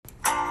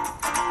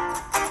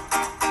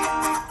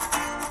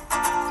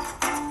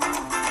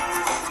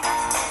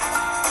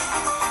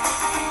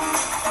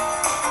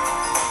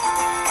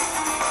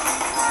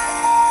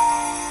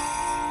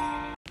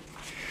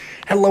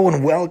Hello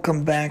and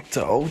welcome back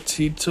to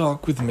OT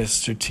Talk with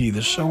Mr. T,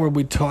 the show where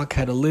we talk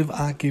how to live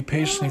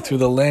occupationally through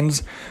the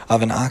lens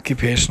of an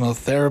occupational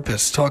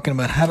therapist, talking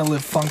about how to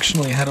live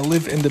functionally, how to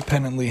live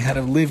independently, how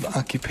to live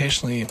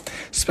occupationally,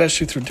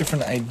 especially through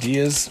different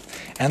ideas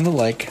and the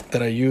like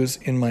that I use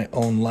in my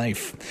own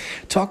life.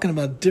 Talking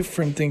about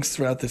different things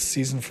throughout this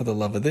season for the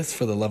love of this,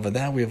 for the love of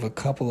that. We have a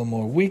couple of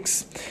more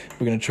weeks.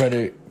 We're going to try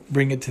to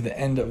bring it to the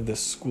end of the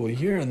school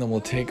year, and then we'll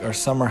take our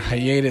summer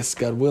hiatus,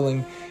 God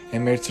willing,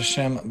 and Meretz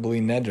Hashem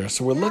Bli Neder.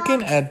 So we're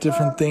looking at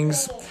different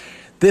things.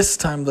 This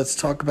time, let's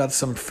talk about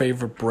some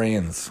favorite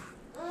brands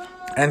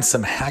and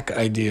some hack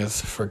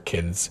ideas for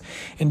kids.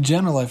 In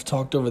general, I've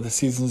talked over the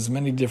seasons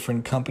many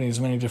different companies,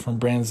 many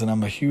different brands that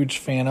I'm a huge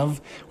fan of.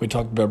 We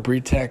talked about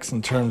Britax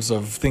in terms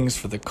of things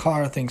for the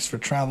car, things for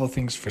travel,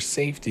 things for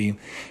safety.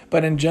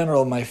 But in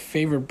general, my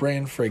favorite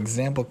brand, for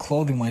example,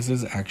 clothing-wise,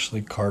 is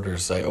actually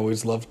Carter's. I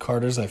always loved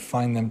Carter's. I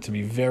find them to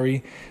be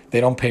they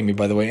don't pay me,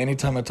 by the way.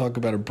 Anytime I talk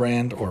about a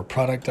brand or a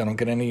product, I don't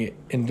get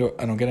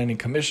any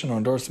commission or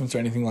endorsements or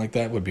anything like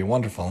that. It would be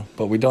wonderful,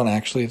 but we don't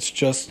actually. It's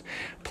just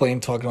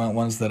plain talking about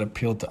ones that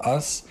appeal to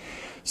us.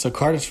 So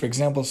Carter's, for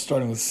example,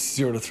 starting with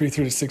 0 to 3,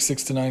 3 to 6,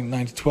 6 to 9,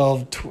 9 to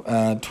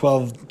 12,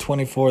 12,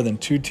 24, then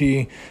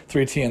 2T,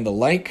 3T, and the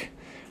like.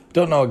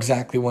 Don't know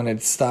exactly when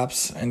it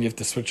stops and you have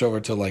to switch over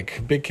to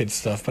like big kid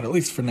stuff, but at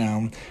least for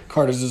now,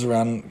 Carter's is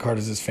around.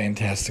 Carter's is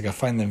fantastic. I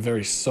find them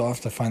very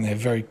soft. I find they have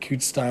very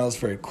cute styles,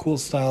 very cool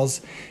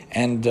styles,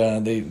 and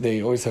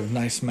they always have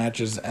nice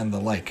matches and the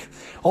like.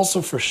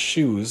 Also for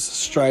shoes,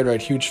 Stride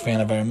Rite, huge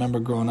fan of. I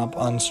remember growing up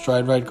on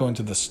Stride Rite, going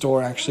to the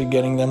store, actually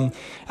getting them.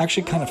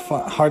 Actually kind of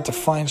hard to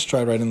find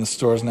Stride Rite in the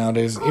stores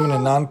nowadays, even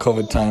in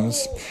non-COVID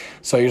times.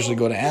 So I usually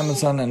go to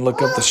Amazon and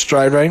look up the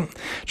Stride Rite,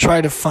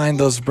 try to find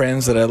those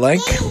brands that I like,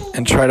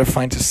 and try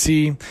to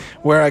see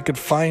where I could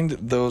find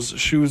those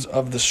shoes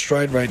of the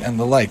Stride Rite and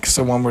the like.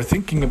 So when we're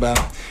thinking about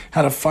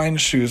how to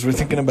find shoes, we're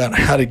thinking about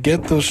how to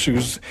get those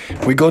shoes,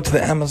 we go to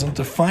the Amazon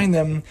to find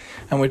them,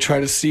 and we try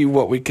to see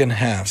what we can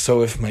have.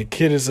 So if my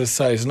kid is a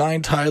size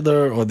 9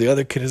 toddler, or the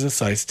other kid is a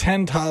size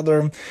 10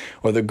 toddler,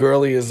 or the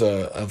girlie is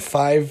a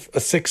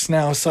 6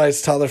 now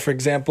size toddler, for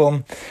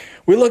example,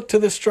 we look to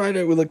the Stride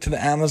Rite, we look to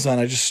the Amazon.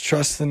 I just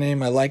trust the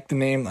name. I like the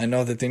name. I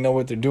know that they know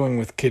what they're doing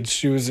with kids'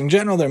 shoes. In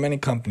general, there are many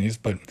companies,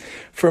 but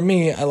for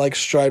me, I like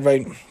Stride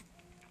Rite.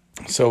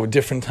 So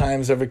different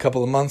times, every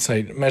couple of months,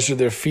 I measure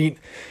their feet.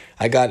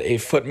 I got a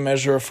foot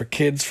measurer for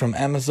kids from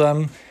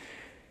Amazon,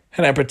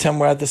 and I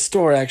pretend we're at the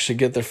store. I actually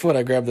get their foot.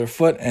 I grab their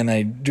foot, and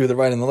I do the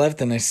right and the left,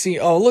 and I see,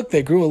 oh, look,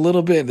 they grew a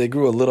little bit.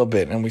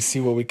 And we see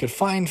what we could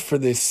find for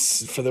their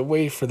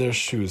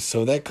shoes.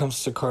 So that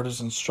comes to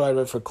Carter's and Stride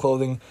Rite for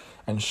clothing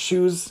and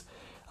shoes.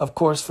 Of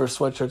course, for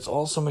sweatshirts,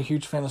 also I'm a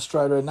huge fan of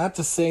Stride Rite. Not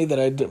to say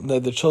that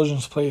that the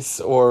Children's Place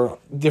or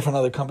different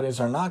other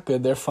companies are not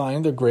good. They're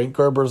fine. They're great.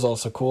 Gerber's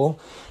also cool.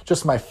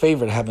 Just my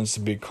favorite happens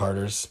to be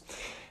Carter's.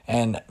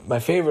 And my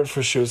favorite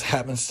for shoes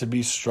happens to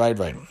be Stride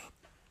Rite.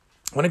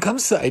 When it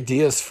comes to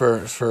ideas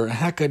for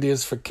hack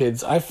ideas for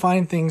kids, I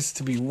find things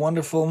to be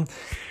wonderful.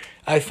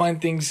 I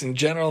find things in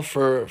general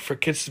for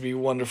kids to be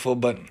wonderful,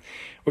 but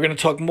we're going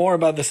to talk more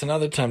about this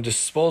another time.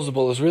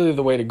 Disposable is really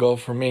the way to go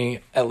for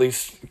me, at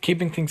least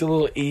keeping things a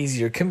little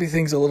easier, keeping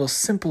things a little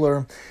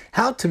simpler,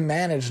 how to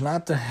manage,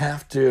 not to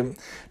have to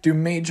do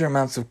major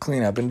amounts of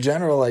cleanup. In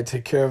general, I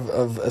take care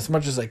of as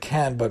much as I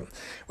can, but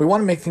we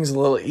want to make things a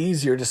little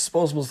easier.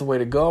 Disposable is the way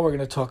to go. We're going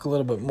to talk a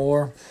little bit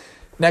more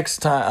next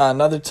time,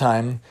 another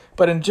time.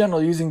 But in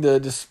general, using the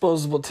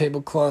disposable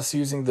tablecloths,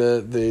 using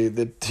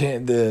the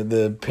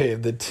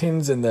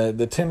tins and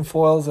the tin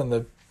foils and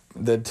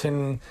the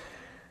tin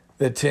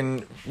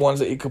ones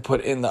that you could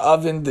put in the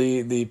oven,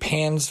 the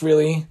pans,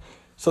 really.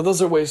 So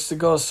those are ways to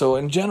go. So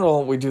in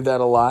general, we do that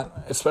a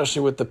lot,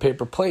 especially with the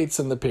paper plates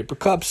and the paper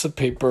cups, the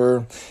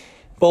paper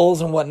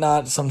bowls and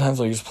whatnot. Sometimes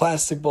we'll use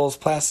plastic bowls,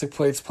 plastic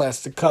plates,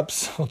 plastic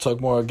cups. We'll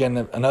talk more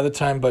again another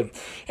time. But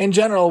in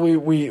general,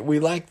 we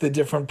like the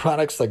different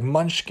products like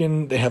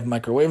Munchkin. They have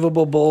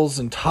microwavable bowls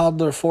and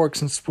toddler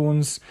forks and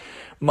spoons.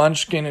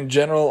 Munchkin in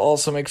general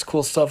also makes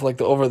cool stuff like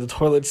the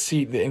over-the-toilet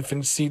seat, the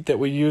infant seat that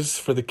we use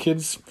for the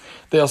kids.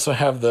 They also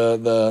have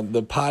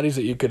the potties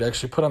that you could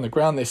actually put on the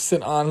ground. They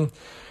sit on.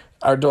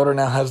 Our daughter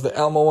now has the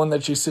Elmo one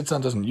that she sits on.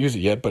 Doesn't use it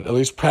yet, but at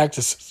least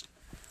practices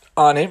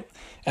on it.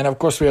 And of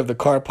course, we have the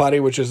car potty,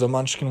 which is a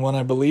Munchkin one,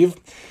 I believe,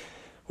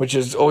 which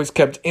is always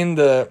kept in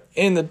the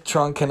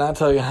trunk. Cannot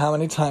tell you how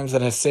many times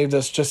that has saved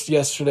us. Just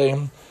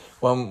yesterday,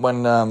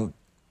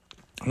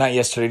 not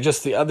yesterday,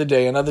 just the other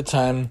day, another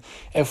time,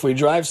 if we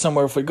drive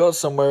somewhere, if we go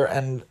somewhere,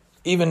 and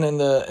even in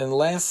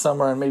last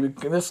summer and maybe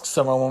this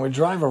summer, when we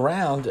drive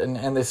around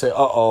and they say,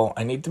 uh-oh,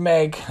 I need to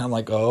make, I'm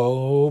like,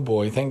 oh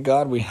boy, thank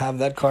God we have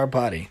that car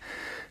potty.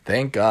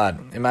 Thank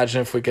God.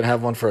 Imagine if we could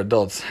have one for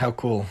adults. How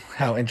cool,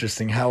 how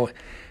interesting, how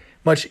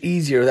much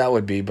easier that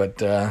would be, but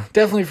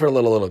definitely for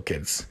little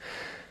kids.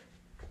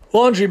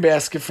 Laundry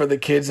basket for the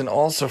kids and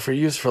also for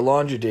use for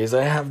laundry days.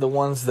 I have the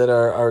ones that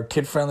are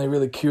kid-friendly,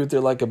 really cute. They're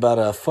like about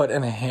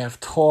 1.5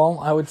 feet tall,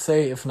 I would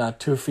say, if not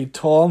 2 feet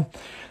tall.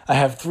 I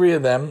have 3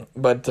 of them,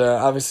 but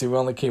obviously we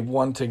only keep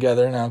one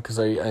together now because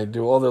I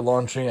do all their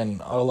laundry,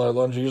 and all our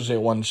laundry usually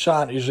at one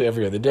shot, usually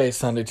every other day,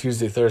 Sunday,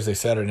 Tuesday, Thursday,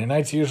 Saturday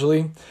nights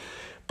usually.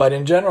 But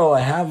in general,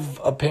 I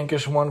have a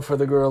pinkish one for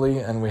the girly,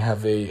 and we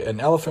have an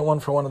elephant one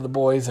for one of the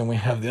boys, and we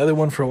have the other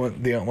one for one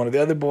of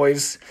the other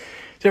boys.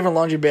 Different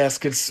laundry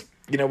baskets.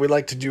 We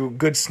like to do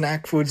good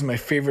snack foods. My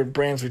favorite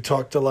brands we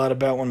talked a lot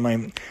about when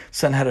my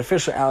son had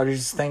official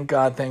allergies. Thank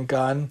God.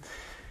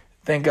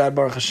 Thank God,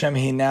 Baruch Hashem,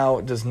 he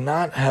now does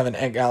not have an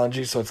egg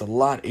allergy, so it's a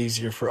lot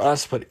easier for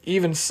us. But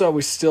even so,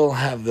 we still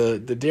have the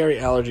dairy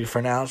allergy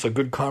for now. So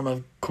Good Karma,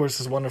 of course,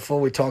 is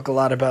wonderful. We talk a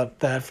lot about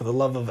that for the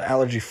love of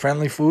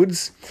allergy-friendly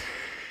foods.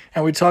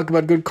 And we talk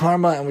about Good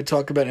Karma, and we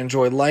talk about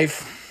Enjoy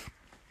Life.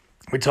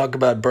 We talk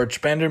about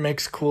Birch Bender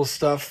makes cool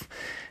stuff.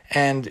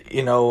 And,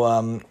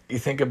 you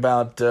think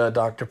about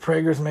Dr.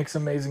 Prager's makes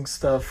amazing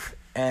stuff,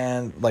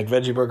 and like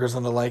veggie burgers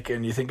and the like.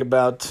 And you think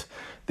about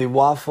the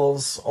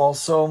waffles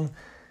also.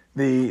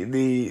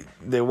 The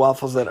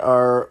waffles that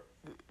are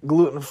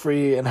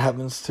gluten-free and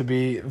happens to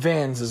be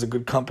Vans is a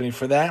good company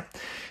for that.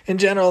 In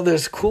general,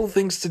 there's cool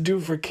things to do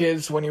for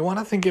kids. When you want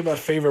to think about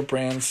favorite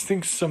brands,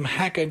 think some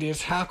hack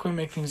ideas. How can we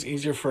make things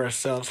easier for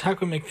ourselves? How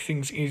can we make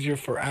things easier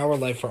for our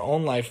life, our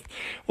own life?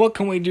 What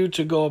can we do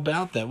to go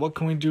about that? What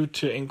can we do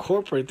to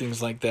incorporate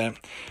things like that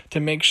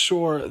to make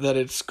sure that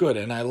it's good?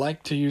 And I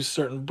like to use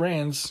certain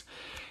brands,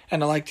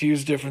 and I like to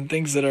use different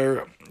things that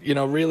are,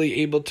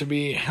 really able to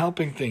be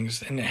helping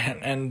things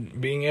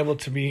and being able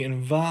to be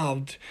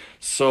involved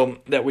so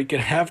that we can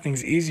have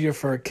things easier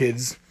for our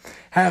kids,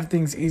 have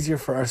things easier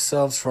for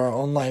ourselves, for our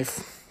own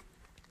life,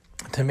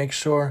 to make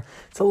sure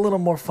it's a little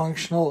more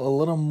functional, a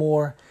little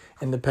more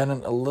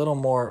independent, a little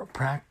more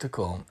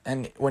practical.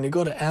 And when you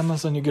go to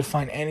Amazon, you can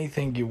find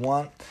anything you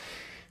want.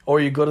 Or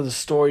you go to the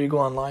store, you go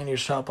online, you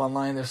shop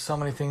online. There's so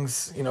many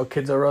things.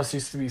 Kids R Us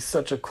used to be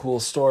such a cool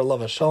store.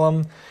 Love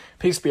Shalom.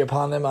 Peace be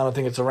upon them. I don't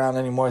think it's around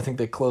anymore. I think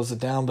they closed it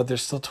down. But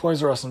there's still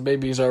Toys R Us and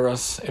Babies R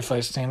Us, if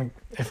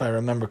I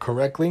remember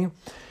correctly.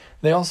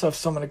 They also have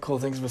so many cool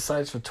things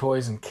besides for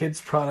toys and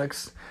kids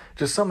products.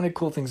 Just so many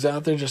cool things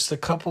out there. Just a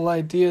couple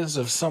ideas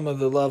of some of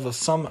the love of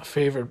some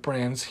favorite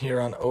brands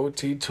here on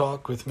OT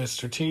Talk with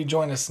Mr. T.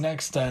 Join us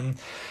next time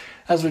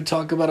as we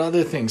talk about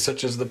other things,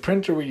 such as the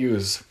printer we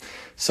use,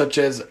 such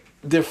as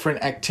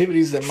different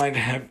activities that might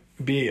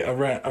be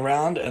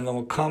around, and then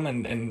we'll come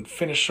and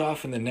finish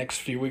off in the next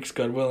few weeks,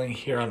 God willing,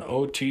 here on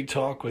OT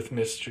Talk with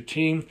Mr.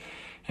 T.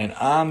 And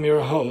I'm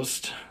your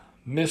host,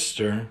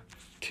 Mr.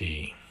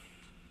 T.